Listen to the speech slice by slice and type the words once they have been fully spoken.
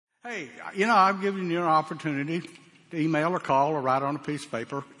Hey, I've given you an opportunity to email or call or write on a piece of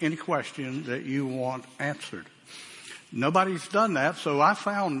paper any question that you want answered. Nobody's done that, so I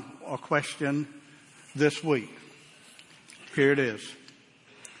found a question this week. Here it is.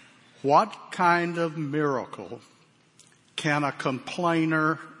 What kind of miracle can a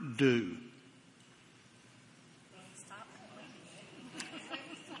complainer do?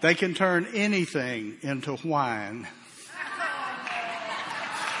 They can turn anything into wine.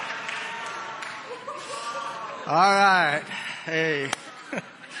 All right. Hey,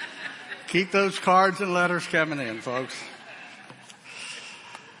 keep those cards and letters coming in, folks.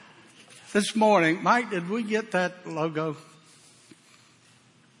 This morning, Mike, did we get that logo?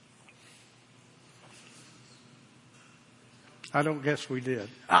 I don't guess we did.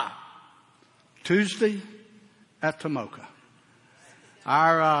 Tuesday at Tomoka.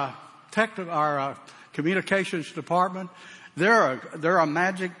 Our communications department, they're a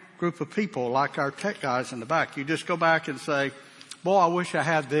magic group of people like our tech guys in the back. You just go back and say, boy, I wish I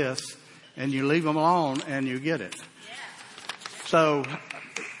had this, and you leave them alone and you get it. So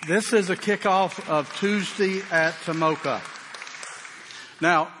this is a kickoff of Tuesday at Tomoka.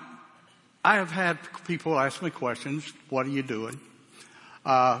 Now, I have had people ask me questions. What are you doing?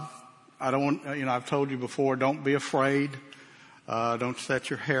 I've told you before, don't be afraid. Don't set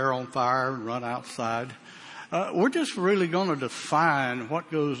your hair on fire and run outside. We're just really going to define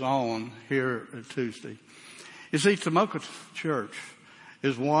what goes on here at Tuesday. You see, Tomoka Church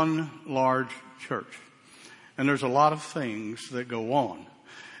is one large church, and there's a lot of things that go on.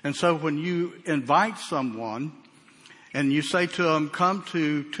 And so when you invite someone and you say to them, come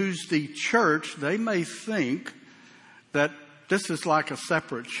to Tuesday church, they may think that this is like a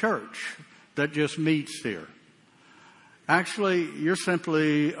separate church that just meets here. Actually, you're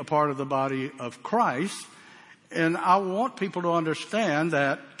simply a part of the body of Christ. And I want people to understand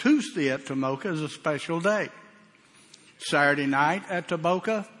that Tuesday at Tomoka is a special day. Saturday night at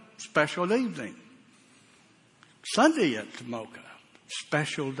Tomoka, special evening. Sunday at Tomoka,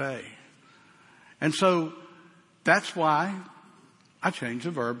 special day. And so that's why I changed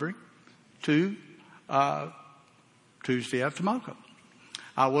the verbiage to Tuesday at Tomoka.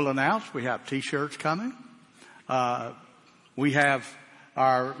 I will announce we have T-shirts coming. We have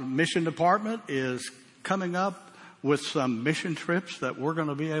our mission department is coming up with some mission trips that we're going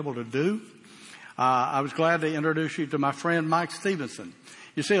to be able to do. I was glad to introduce you to my friend Mike Stevenson.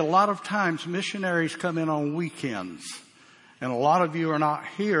 You see, a lot of times missionaries come in on weekends, and a lot of you are not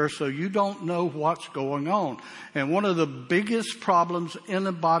here, so you don't know what's going on. And one of the biggest problems in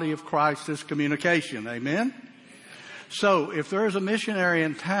the body of Christ is communication. Amen? So if there's a missionary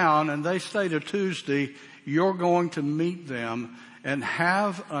in town and they stay to Tuesday, you're going to meet them and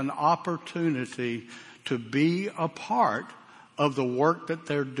have an opportunity to be a part of the work that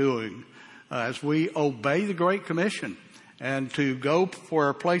they're doing as we obey the Great Commission and to go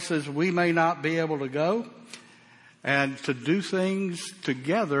for places we may not be able to go and to do things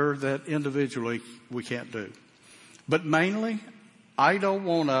together that individually we can't do. But mainly, I don't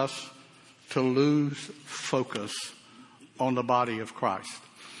want us to lose focus on the body of Christ.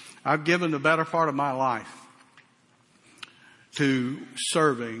 I've given the better part of my life to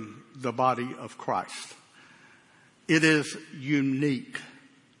serving the body of Christ. It is unique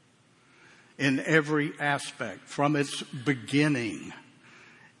in every aspect from its beginning.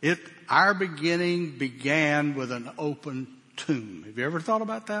 Our beginning began with an open tomb. Have you ever thought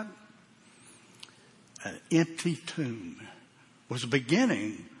about that? An empty tomb was the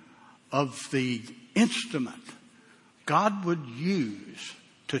beginning of the instrument God would use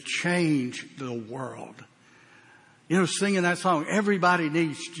to change the world. Singing that song, everybody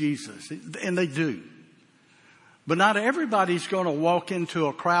needs Jesus, and they do. But not everybody's going to walk into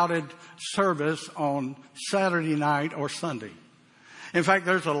a crowded service on Saturday night or Sunday. In fact,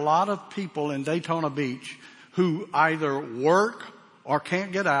 there's a lot of people in Daytona Beach who either work or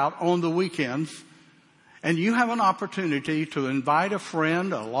can't get out on the weekends. And you have an opportunity to invite a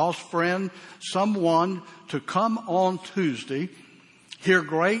friend, a lost friend, someone to come on Tuesday, hear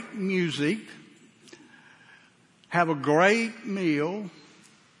great music, have a great meal,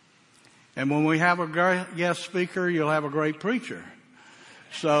 and when we have a guest speaker, you'll have a great preacher.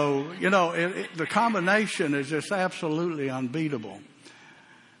 So, the combination is just absolutely unbeatable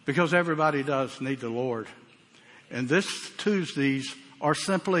because everybody does need the Lord. And this Tuesdays are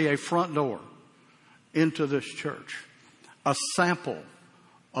simply a front door into this church, a sample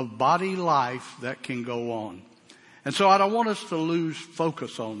of body life that can go on. And so I don't want us to lose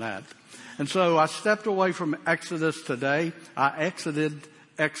focus on that. And so I stepped away from Exodus today. I exited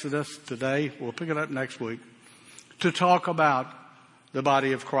Exodus today. We'll pick it up next week to talk about the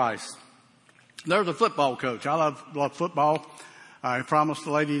body of Christ. There's a football coach. I love football. I promised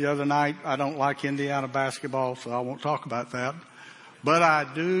the lady the other night I don't like Indiana basketball, so I won't talk about that. But I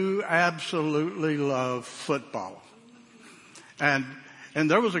do absolutely love football. And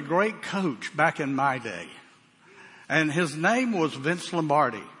there was a great coach back in my day. And his name was Vince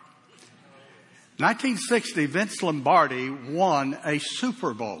Lombardi. 1960, Vince Lombardi won a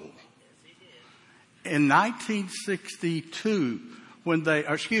Super Bowl. In 1962, in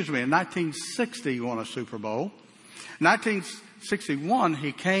 1960 he won a Super Bowl. 1961,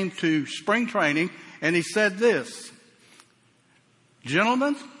 he came to spring training and he said this,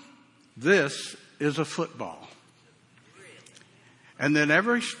 "Gentlemen, this is a football." And then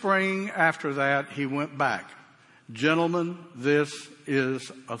every spring after that, he went back. "Gentlemen, this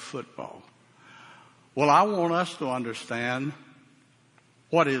is a football." Well, I want us to understand,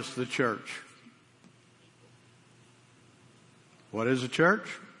 what is the church? What is the church?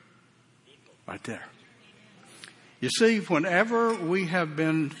 Right there. You see, whenever we have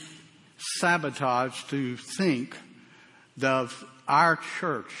been sabotaged to think of our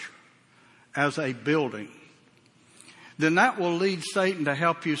church as a building, then that will lead Satan to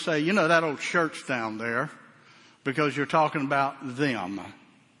help you say, you know, that old church down there, because you're talking about them.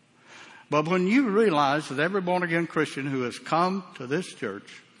 But when you realize that every born-again Christian who has come to this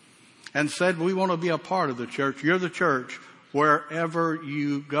church and said, we want to be a part of the church, you're the church wherever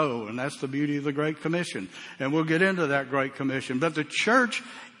you go. And that's the beauty of the Great Commission. And we'll get into that Great Commission. But the church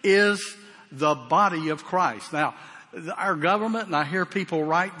is the body of Christ. Now, our government, and I hear people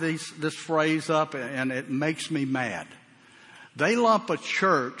write this phrase up, and it makes me mad. They lump a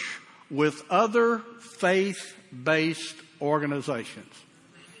church with other faith-based organizations.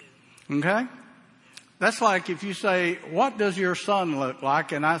 Okay? That's like if you say, what does your son look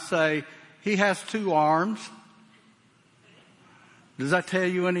like? And I say, he has 2 arms. Does that tell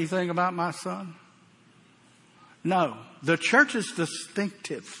you anything about my son? No. The church is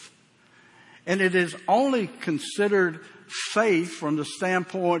distinctive. And it is only considered faith from the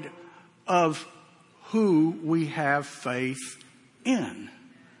standpoint of who we have faith in.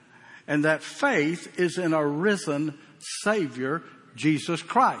 And that faith is in a risen Savior, Jesus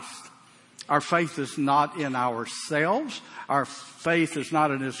Christ. Our faith is not in ourselves. Our faith is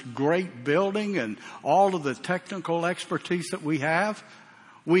not in this great building and all of the technical expertise that we have.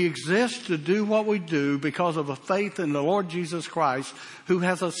 We exist to do what we do because of a faith in the Lord Jesus Christ, who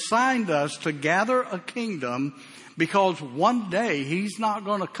has assigned us to gather a kingdom, because one day He's not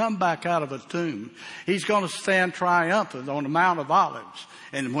going to come back out of a tomb. He's going to stand triumphant on the Mount of Olives.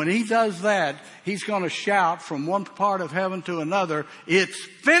 And when He does that, He's going to shout from one part of heaven to another, "It's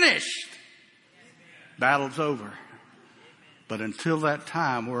finished." Battle's over. But until that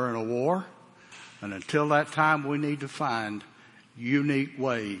time, we're in a war. And until that time, we need to find unique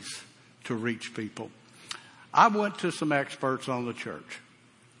ways to reach people. I went to some experts on the church.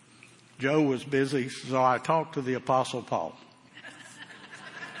 Joe was busy, so I talked to the Apostle Paul.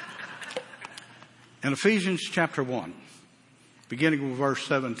 In Ephesians chapter 1, beginning with verse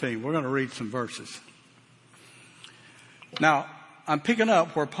 17, we're going to read some verses. Now, I'm picking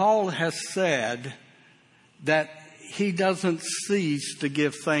up where Paul has said that he doesn't cease to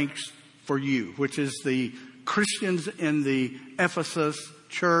give thanks for you, which is the Christians in the Ephesus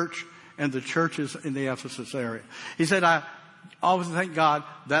church and the churches in the Ephesus area. He said, I always thank God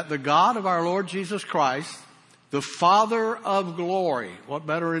that the God of our Lord Jesus Christ, the Father of glory, what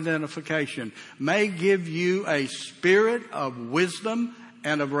better identification, may give you a spirit of wisdom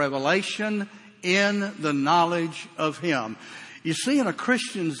and of revelation in the knowledge of Him. You see, in a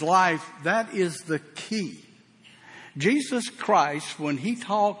Christian's life, that is the key. Jesus Christ, when He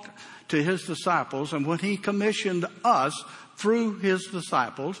talked to His disciples and when He commissioned us through His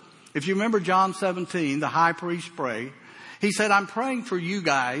disciples, if you remember John 17, the high priest prayed, He said, I'm praying for you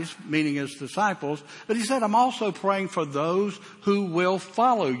guys, meaning His disciples, but He said, I'm also praying for those who will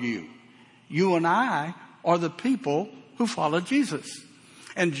follow you. You and I are the people who follow Jesus.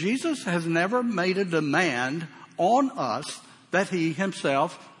 And Jesus has never made a demand on us that He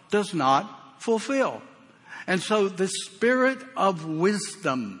Himself does not fulfill. And so the spirit of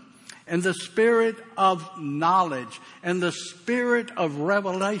wisdom and the spirit of knowledge and the spirit of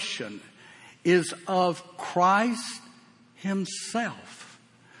revelation is of Christ Himself.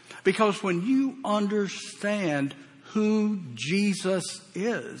 Because when you understand who Jesus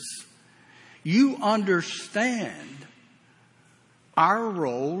is, you understand our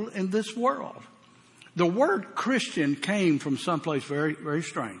role in this world. The word Christian came from someplace very, very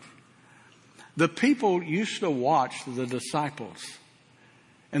strange. The people used to watch the disciples,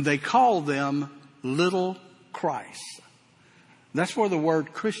 and they called them little Christ. That's where the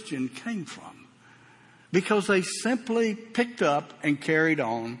word Christian came from. Because they simply picked up and carried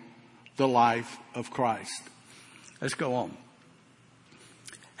on the life of Christ. Let's go on.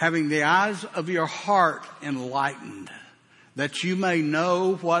 Having the eyes of your heart enlightened, that you may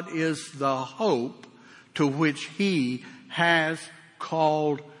know what is the hope to which He has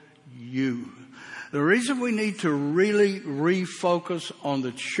called you. The reason we need to really refocus on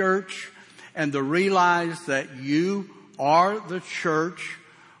the church and to realize that you are the church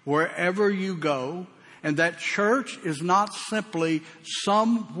wherever you go, and that church is not simply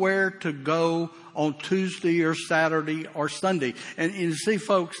somewhere to go on Tuesday or Saturday or Sunday. And you see,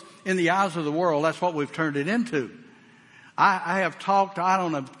 folks, in the eyes of the world, that's what we've turned it into. I have talked to, I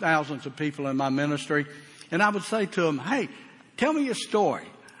don't know, thousands of people in my ministry, and I would say to them, hey, tell me your story.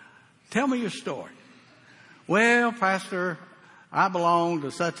 Tell me your story. Well, Pastor, I belong to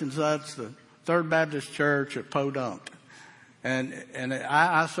such and such, the Third Baptist Church at Podunk. And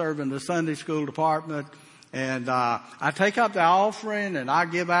I serve in the Sunday school department, and I take up the offering and I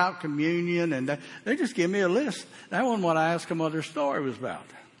give out communion, and they just give me a list. That wasn't what I asked them what their story was about.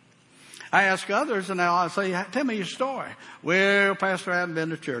 I ask others, and I say, tell me your story. Well, Pastor, I haven't been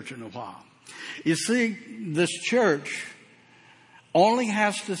to church in a while. You see, this church only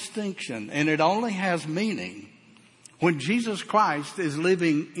has distinction, and it only has meaning when Jesus Christ is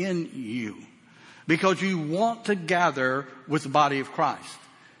living in you. Because you want to gather with the body of Christ.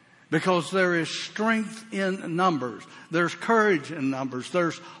 Because there is strength in numbers. There's courage in numbers.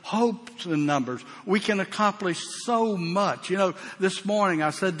 There's hope in numbers. We can accomplish so much. You know, this morning I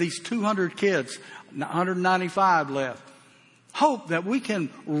said these 200 kids, 195 left. Hope that we can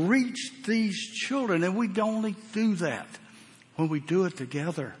reach these children. And we only do that when we do it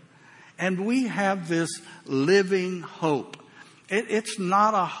together. And we have this living hope. It's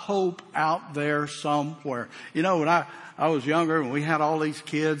not a hope out there somewhere. You know, when I was younger and we had all these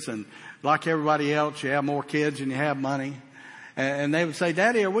kids, and like everybody else, you have more kids and you have money. And they would say,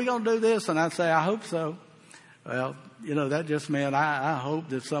 Daddy, are we going to do this? And I'd say, I hope so. Well, you know, that just meant I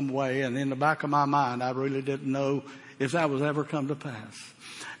hoped in some way. And in the back of my mind, I really didn't know if that was ever come to pass.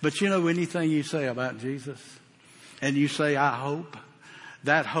 But you know, anything you say about Jesus and you say, I hope,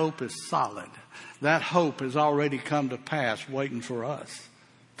 that hope is solid. That hope has already come to pass, waiting for us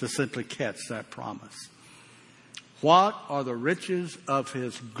to simply catch that promise. What are the riches of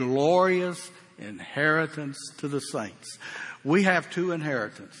His glorious inheritance to the saints? We have two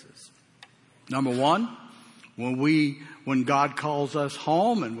inheritances. Number one, when God calls us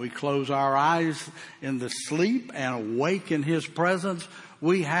home and we close our eyes in the sleep and awake in His presence,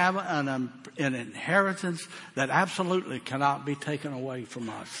 we have an inheritance that absolutely cannot be taken away from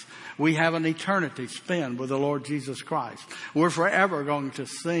us. We have an eternity spent with the Lord Jesus Christ. We're forever going to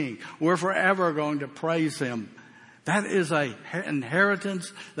sing. We're forever going to praise Him. That is an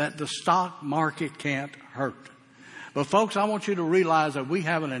inheritance that the stock market can't hurt. But folks, I want you to realize that we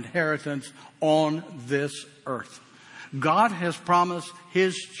have an inheritance on this earth. God has promised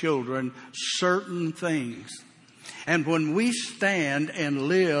His children certain things. And when we stand and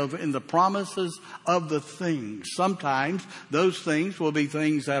live in the promises of the things, sometimes those things will be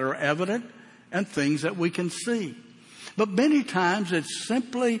things that are evident and things that we can see. But many times it's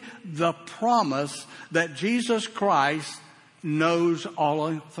simply the promise that Jesus Christ knows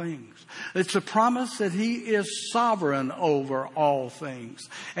all things. It's a promise that He is sovereign over all things.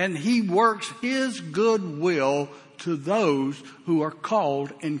 And He works His good will to those who are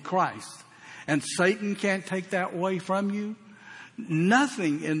called in Christ. And Satan can't take that away from you.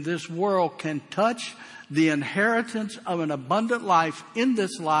 Nothing in this world can touch the inheritance of an abundant life in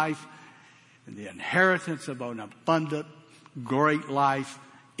this life. And the inheritance of an abundant, great life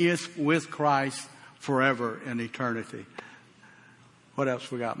is with Christ forever in eternity. What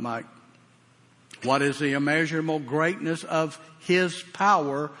else we got, Mike? What is the immeasurable greatness of His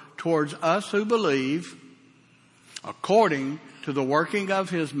power towards us who believe, according to the working of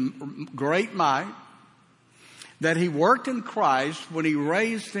His great might, that He worked in Christ when He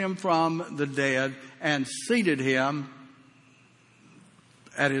raised Him from the dead and seated Him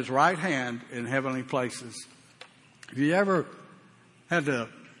at His right hand in heavenly places. Have you ever had the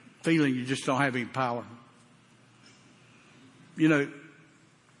feeling you just don't have any power? You know,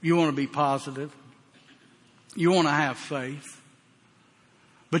 you want to be positive. You want to have faith.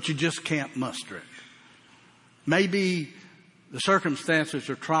 But you just can't muster it. Maybe the circumstances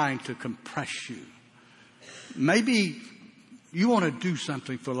are trying to compress you. Maybe you want to do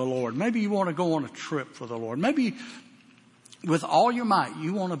something for the Lord. Maybe you want to go on a trip for the Lord. Maybe with all your might,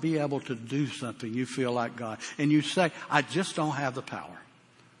 you want to be able to do something. You feel like God. And you say, I just don't have the power.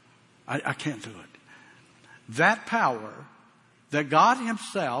 I can't do it. That power that God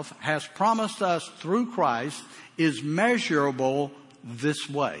himself has promised us through Christ is measurable this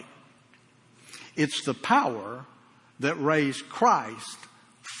way. It's the power that raised Christ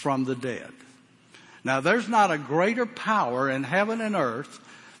from the dead. Now, there's not a greater power in heaven and earth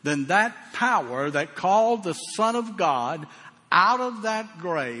than that power that called the Son of God out of that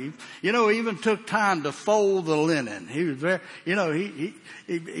grave. You know, he even took time to fold the linen. He was very, you know, he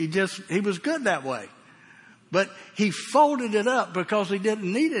was good that way. But he folded it up because he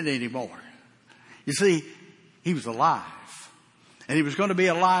didn't need it anymore. You see, he was alive. And he was going to be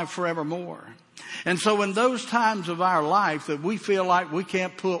alive forevermore. And so in those times of our life that we feel like we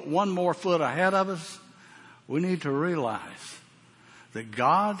can't put one more foot ahead of us, we need to realize that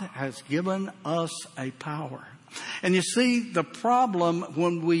God has given us a power. And you see, the problem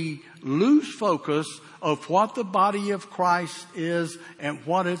when we lose focus of what the body of Christ is and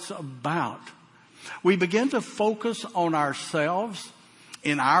what it's about, we begin to focus on ourselves,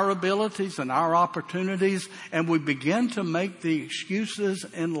 in our abilities and our opportunities, and we begin to make the excuses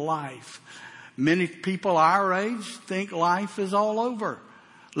in life. Many people our age think life is all over.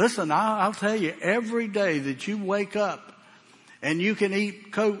 Listen, I'll tell you, every day that you wake up and you can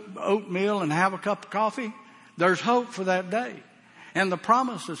eat oatmeal and have a cup of coffee, there's hope for that day. And the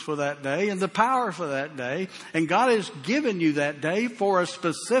promises for that day and the power for that day. And God has given you that day for a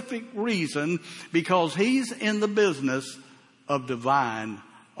specific reason, because he's in the business of divine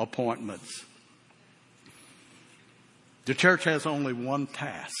appointments. The church has only one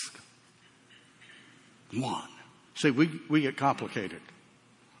task. One. See, we get complicated.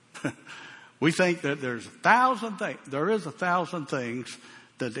 We think that there's 1,000 things. There is 1,000 things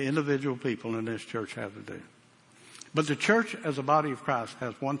that the individual people in this church have to do. But the church as a body of Christ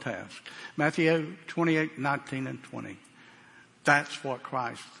has one task. Matthew 28:19 and 20. That's what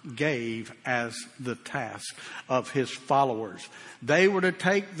Christ gave as the task of his followers. They were to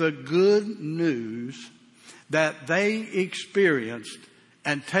take the good news that they experienced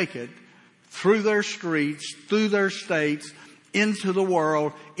and take it through their streets, through their states, into the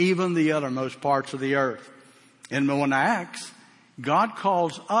world, even the uttermost parts of the earth. And in Acts, God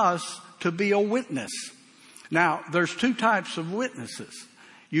calls us to be a witness. Now, there's two types of witnesses.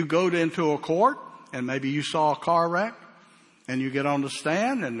 You go into a court, and maybe you saw a car wreck, and you get on the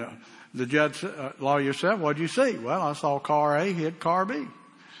stand, and the judge, lawyer said, "What did you see?" "Well, I saw car A hit car B."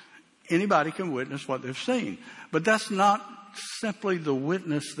 Anybody can witness what they've seen. But that's not simply the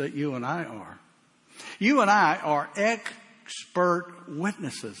witness that you and I are. You and I are expert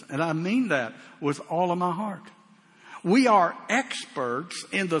witnesses. And I mean that with all of my heart. We are experts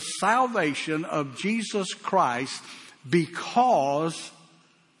in the salvation of Jesus Christ because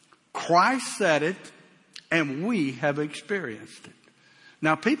Christ said it and we have experienced it.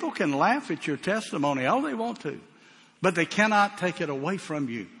 Now, people can laugh at your testimony all they want to, but they cannot take it away from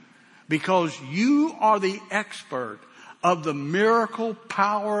you, because you are the expert of the miracle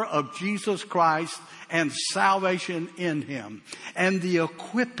power of Jesus Christ and salvation in him, and the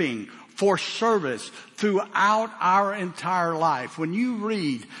equipping for service throughout our entire life. When you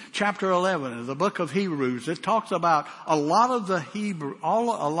read chapter 11 of the book of Hebrews, it talks about a lot of the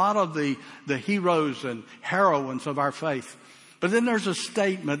heroes and heroines of our faith. But then there's a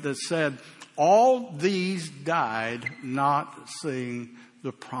statement that said, all these died not seeing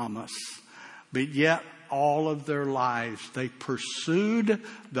the promise, but yet all of their lives they pursued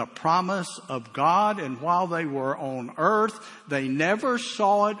the promise of God, and while they were on earth, they never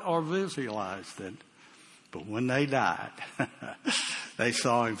saw it or visualized it. But when they died, they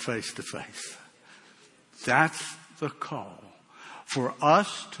saw him face to face. That's the call for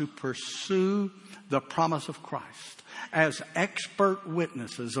us to pursue the promise of Christ as expert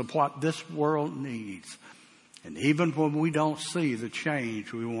witnesses of what this world needs. And even when we don't see the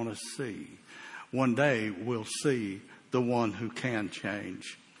change we want to see, one day we'll see the one who can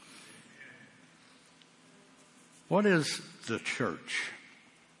change. What is the church?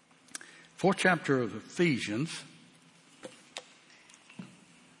 4th chapter of Ephesians,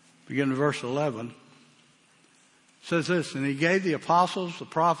 beginning in verse 11, says this: "And he gave the apostles, the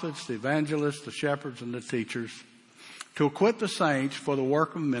prophets, the evangelists, the shepherds, and the teachers to equip the saints for the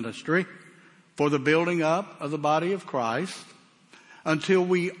work of ministry, for the building up of the body of Christ, until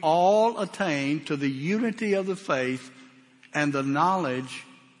we all attain to the unity of the faith and the knowledge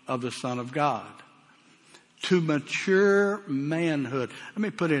of the Son of God, to mature manhood." Let me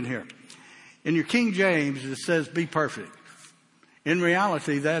put in here. In your King James, it says be perfect. In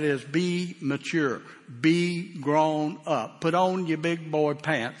reality, that is be mature, be grown up. Put on your big boy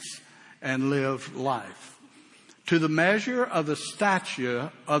pants and live life. to the measure of the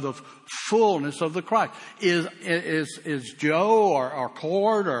stature of the fullness of the Christ. Is Joe or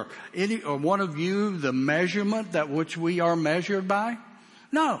Cord or one of you the measurement that which we are measured by?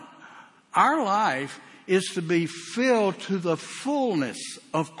 No. Our life is to be filled to the fullness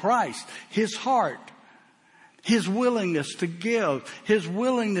of Christ, His heart, His willingness to give, His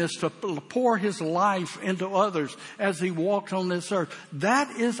willingness to pour His life into others as He walked on this earth.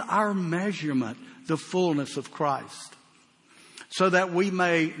 That is our measurement, the fullness of Christ. So that we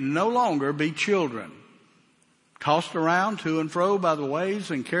may no longer be children, tossed around to and fro by the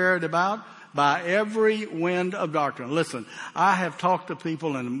waves and carried about by every wind of doctrine. Listen, I have talked to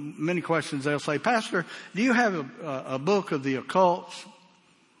people and many questions they'll say, Pastor, do you have a book of the occults?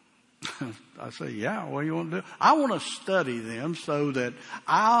 I say, yeah, what do you want to do? I want to study them so that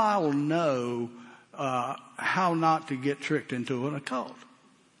I'll know how not to get tricked into an occult.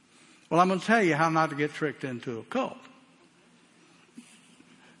 Well, I'm going to tell you how not to get tricked into a cult.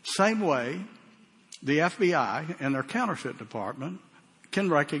 Same way, the FBI and their counterfeit department can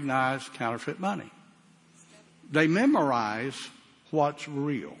recognize counterfeit money. They memorize what's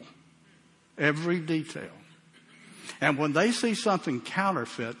real, every detail. And when they see something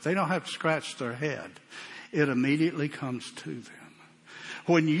counterfeit, they don't have to scratch their head. It immediately comes to them.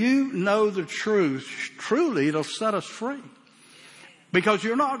 When you know the truth, truly it'll set us free. Because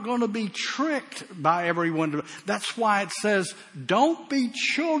you're not going to be tricked by everyone. That's why it says, don't be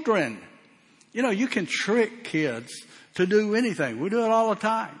children. You know, you can trick kids to do anything. We do it all the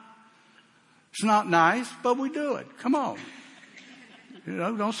time. It's not nice, but we do it. Come on. You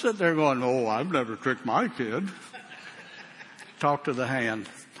know, don't sit there going, oh, I've never tricked my kid. Talk to the hand.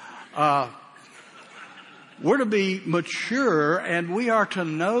 We're to be mature and we are to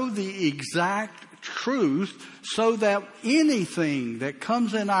know the exact truth so that anything that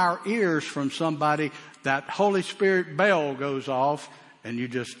comes in our ears from somebody, that Holy Spirit bell goes off and you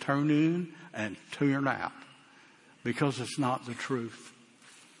just turn in and tune out because it's not the truth.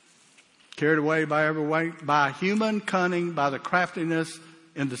 Carried away by every way, by human cunning, by the craftiness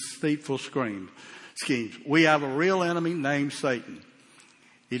and deceitful schemes. We have a real enemy named Satan.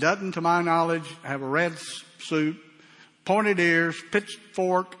 He doesn't, to my knowledge, have a red suit, pointed ears,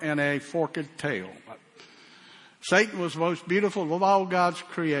 pitchfork, and a forked tail. Satan was the most beautiful of all God's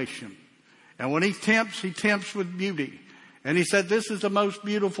creation. And when he tempts with beauty. And he said, this is the most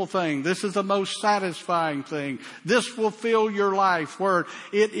beautiful thing. This is the most satisfying thing. This will fill your life, where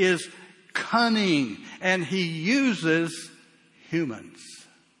it is cunning. And he uses humans.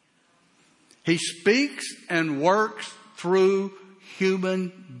 He speaks and works through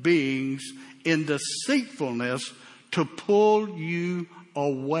human beings in deceitfulness to pull you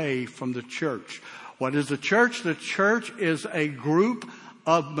away from the church. What is the church? The church is a group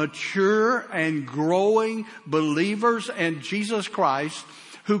of mature and growing believers in Jesus Christ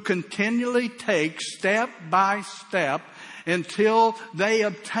who continually take step by step until they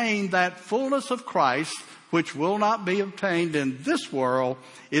obtain that fullness of Christ, which will not be obtained in this world.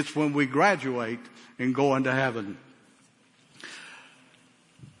 It's when we graduate and go into heaven.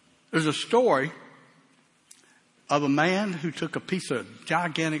 There's a story of a man who took a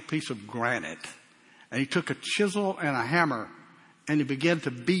gigantic piece of granite, and he took a chisel and a hammer, and he began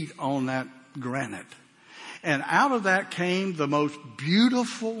to beat on that granite. And out of that came the most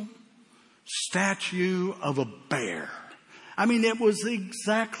beautiful statue of a bear. I mean, it was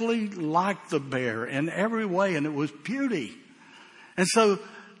exactly like the bear in every way, and it was beauty. And so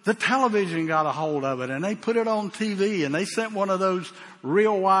the television got a hold of it, and they put it on TV, and they sent one of those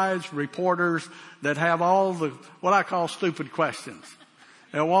real wise reporters that have all the, what I call stupid questions.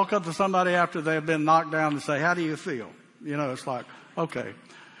 They'll walk up to somebody after they've been knocked down and say, how do you feel? You know, it's like, okay.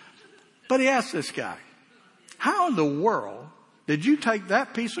 But he asked this guy, how in the world did you take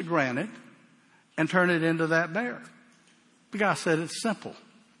that piece of granite and turn it into that bear? The guy said, it's simple.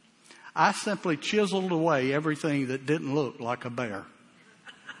 I simply chiseled away everything that didn't look like a bear.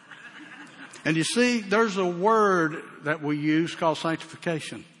 And you see, there's a word that we use called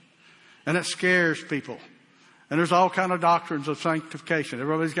sanctification. And it scares people. And there's all kind of doctrines of sanctification.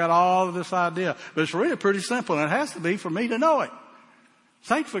 Everybody's got all of this idea. But it's really pretty simple, and it has to be for me to know it.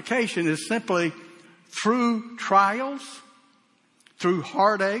 Sanctification is simply through trials, through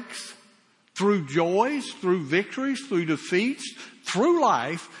heartaches, through joys, through victories, through defeats, through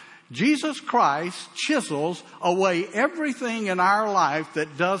life, Jesus Christ chisels away everything in our life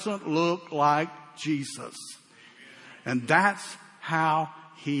that doesn't look like Jesus. And that's how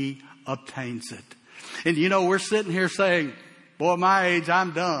He obtains it. And you know, we're sitting here saying, boy, my age,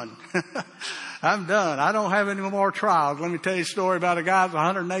 I'm done. I'm done. I don't have any more trials. Let me tell you a story about a guy who's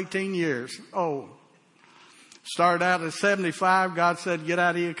 118 years old. Started out at 75. God said, get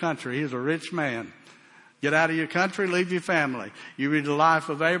out of your country. He was a rich man. Get out of your country, leave your family. You read the life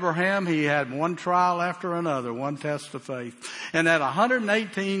of Abraham. He had one trial after another, one test of faith. And at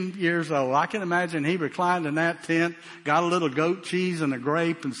 118 years old, I can imagine he reclined in that tent, got a little goat cheese and a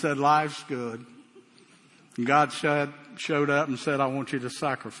grape and said, life's good. And God showed up and said, I want you to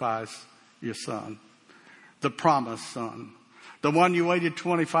sacrifice your son, the promised son, the one you waited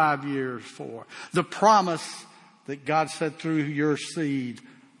 25 years for, the promise that God said through your seed,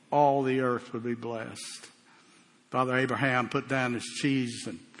 all the earth would be blessed. Father Abraham put down his cheese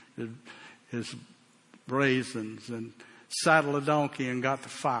and his raisins and saddled a donkey and got the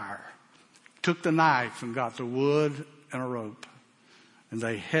fire. Took the knife and got the wood and a rope. And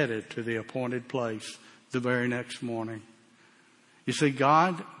they headed to the appointed place the very next morning. You see,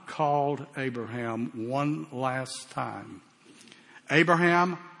 God called Abraham one last time.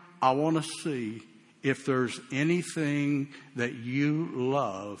 Abraham, I want to see if there's anything that you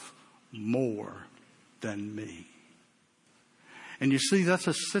love more than me. And you see, that's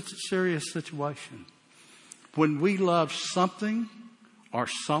a serious situation. When we love something or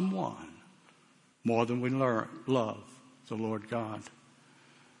someone more than we love the Lord God.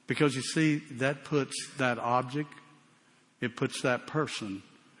 Because you see, that puts that object, it puts that person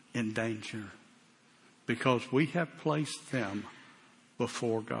in danger. Because we have placed them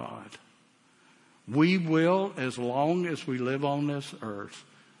before God. We will, as long as we live on this earth,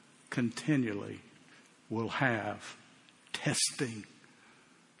 continually will have testing.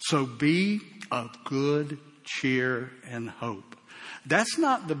 So be of good cheer and hope. That's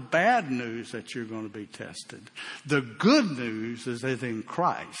not the bad news that you're going to be tested. The good news is that in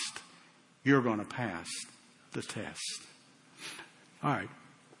Christ, you're going to pass the test. All right.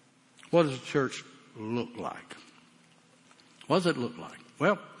 What does the church look like? What does it look like?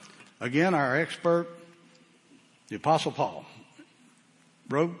 Well, again, our expert, the Apostle Paul,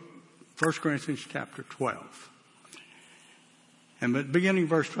 wrote 1 Corinthians chapter 12. And beginning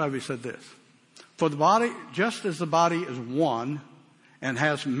verse 12, he said this. For the body, just as the body is one and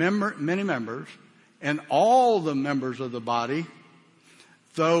has many members, and all the members of the body,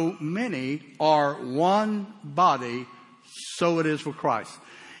 though many, are one body, so it is with Christ.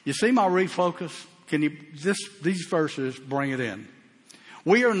 You see my refocus? These verses bring it in.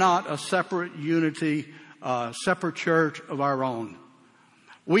 We are not a separate unity, separate church of our own.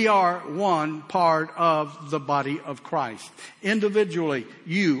 We are one part of the body of Christ. Individually,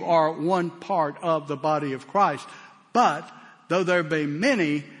 you are one part of the body of Christ. But though there be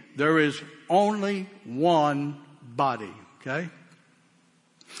many, there is only one body. Okay?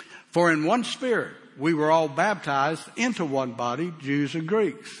 For in one Spirit we were all baptized into one body, Jews and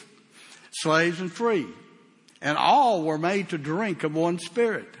Greeks, slaves and free, and all were made to drink of one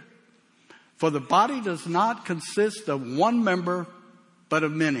Spirit. For the body does not consist of one member, but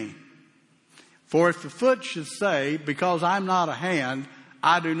of many. For if the foot should say, because I'm not a hand,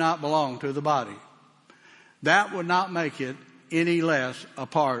 I do not belong to the body, that would not make it any less a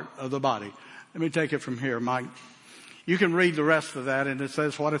part of the body. Let me take it from here, Mike. You can read the rest of that, and it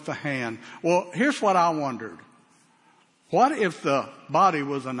says, what if the hand? Well, here's what I wondered. What if the body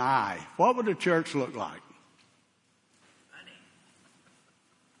was an eye? What would the church look like?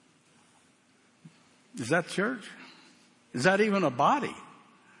 Is that church? Is that even a body?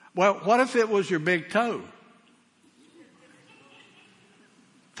 Well, what if it was your big toe?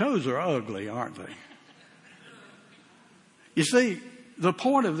 Toes are ugly, aren't they? You see, the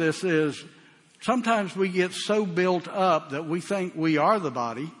point of this is sometimes we get so built up that we think we are the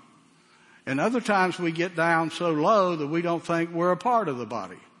body. And other times we get down so low that we don't think we're a part of the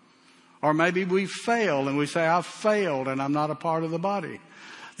body. Or maybe we fail and we say, I've failed and I'm not a part of the body.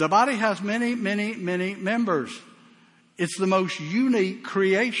 The body has many, many, many members. It's the most unique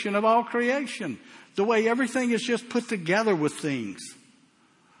creation of all creation. The way everything is just put together with things.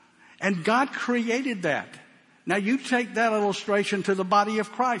 And God created that. Now you take that illustration to the body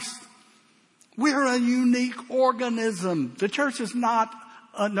of Christ. We're a unique organism. The church is not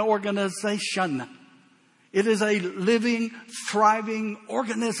an organization. It is a living, thriving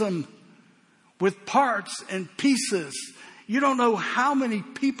organism with parts and pieces. You don't know how many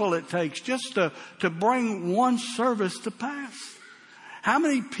people it takes just to bring one service to pass. How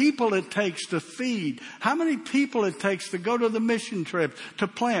many people it takes to feed. How many people it takes to go to the mission trip, to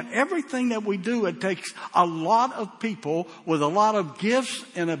plant. Everything that we do, it takes a lot of people with a lot of gifts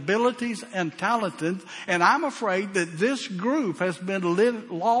and abilities and talents. And I'm afraid that this group has been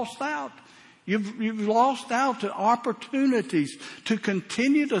lost out. You've lost out to opportunities to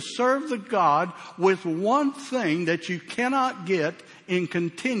continue to serve the God with one thing that you cannot get in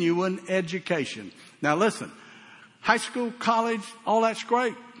continuing education. Now listen, high school, college, all that's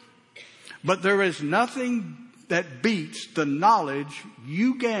great. But there is nothing that beats the knowledge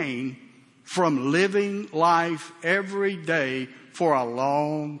you gain from living life every day for a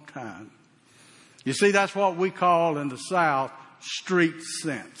long time. You see, that's what we call in the South street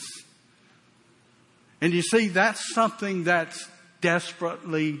sense. And you see, that's something that's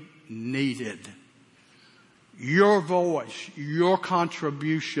desperately needed. Your voice, your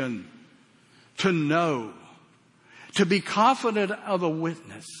contribution to know, to be confident of a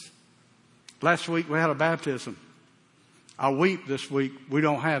witness. Last week we had a baptism. I weep this week. We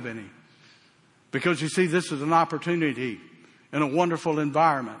don't have any. Because you see, this is an opportunity in a wonderful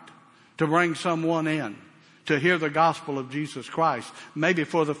environment to bring someone in to hear the gospel of Jesus Christ, maybe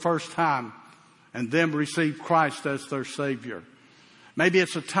for the first time, and then receive Christ as their Savior. Maybe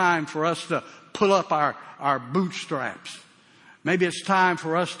it's a time for us to pull up our bootstraps. Maybe it's time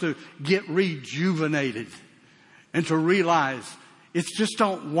for us to get rejuvenated and to realize it's just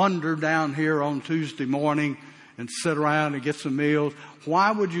don't wander down here on Tuesday morning and sit around and get some meals.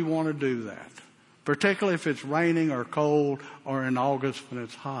 Why would you want to do that? Particularly if it's raining or cold or in August when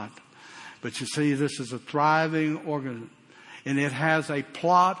it's hot. But you see, this is a thriving organism, and it has a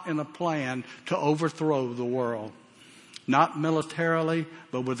plot and a plan to overthrow the world. Not militarily,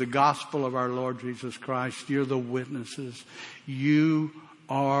 but with the gospel of our Lord Jesus Christ. You're the witnesses. You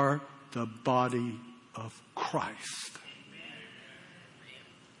are the body of Christ.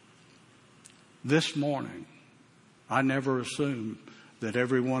 This morning, I never assumed that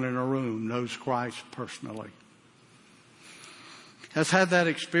everyone in a room knows Christ personally. Has had that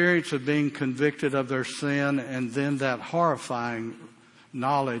experience of being convicted of their sin and then that horrifying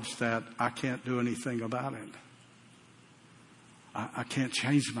knowledge that I can't do anything about it. I can't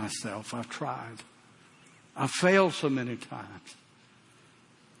change myself. I've tried. I've failed so many times.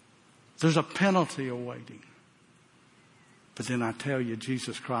 There's a penalty awaiting. But then I tell you,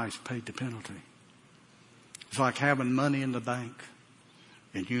 Jesus Christ paid the penalty. It's like having money in the bank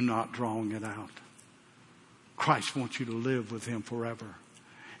and you not drawing it out. Christ wants you to live with Him forever.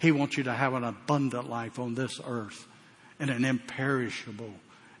 He wants you to have an abundant life on this earth and an imperishable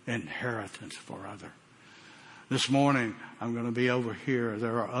inheritance for others. This morning, I'm going to be over here.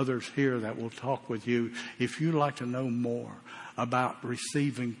 There are others here that will talk with you. If you'd like to know more about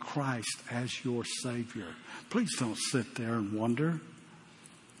receiving Christ as your Savior, please don't sit there and wonder.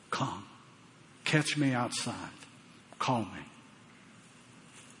 Come. Catch me outside. Call me.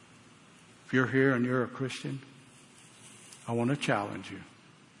 If you're here and you're a Christian, I want to challenge you.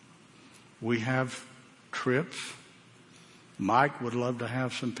 We have trips. Mike would love to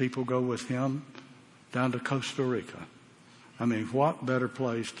have some people go with him down to Costa Rica. I mean, what better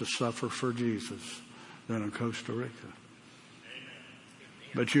place to suffer for Jesus than in Costa Rica?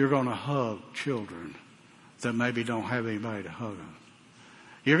 But you're going to hug children that maybe don't have anybody to hug them.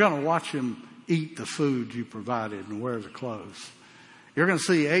 You're going to watch them eat the food you provided and wear the clothes. You're going to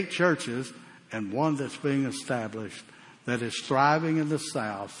see 8 churches and one that's being established that is thriving in the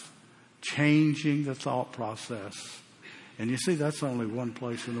South, changing the thought process. And you see, that's only one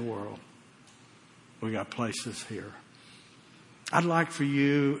place in the world. We got places here. I'd like for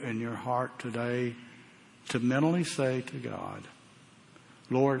you in your heart today to mentally say to God,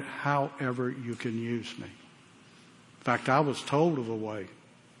 Lord, however you can use me. In fact, I was told of a way.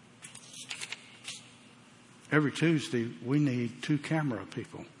 Every Tuesday, we need 2 camera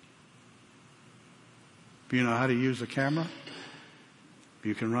people. If you know how to use a camera,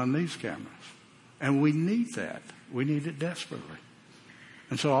 you can run these cameras. And we need that. We need it desperately.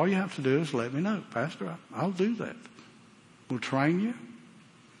 And so all you have to do is let me know. Pastor, I'll do that. We'll train you.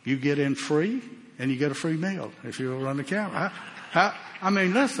 You get in free, and you get a free meal if you'll run the camera. I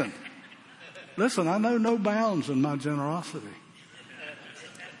mean, listen, I know no bounds in my generosity.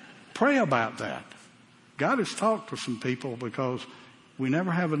 Pray about that. God has talked to some people because we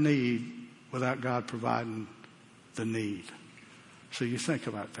never have a need without God providing the need. So you think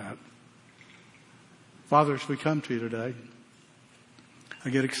about that. Father, as we come to you today, I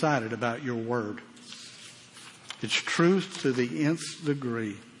get excited about your word. It's truth to the nth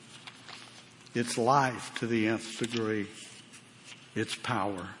degree. It's life to the nth degree. It's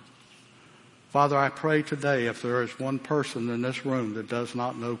power. Father, I pray today if there is one person in this room that does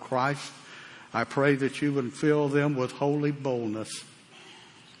not know Christ, I pray that you would fill them with holy boldness,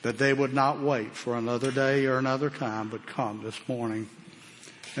 that they would not wait for another day or another time, but come this morning.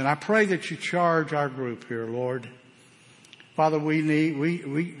 And I pray that you charge our group here, Lord. Father, we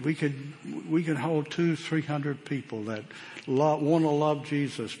could hold 200-300 people that want to love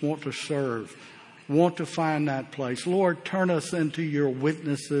Jesus, want to serve, want to find that place. Lord, turn us into your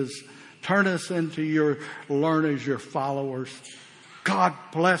witnesses Turn us into your learners, your followers. God,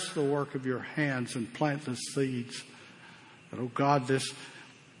 bless the work of your hands and plant the seeds. That, oh God,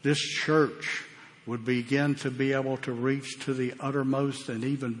 this church would begin to be able to reach to the uttermost in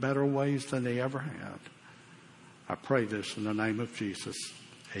even better ways than they ever had. I pray this in the name of Jesus.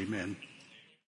 Amen.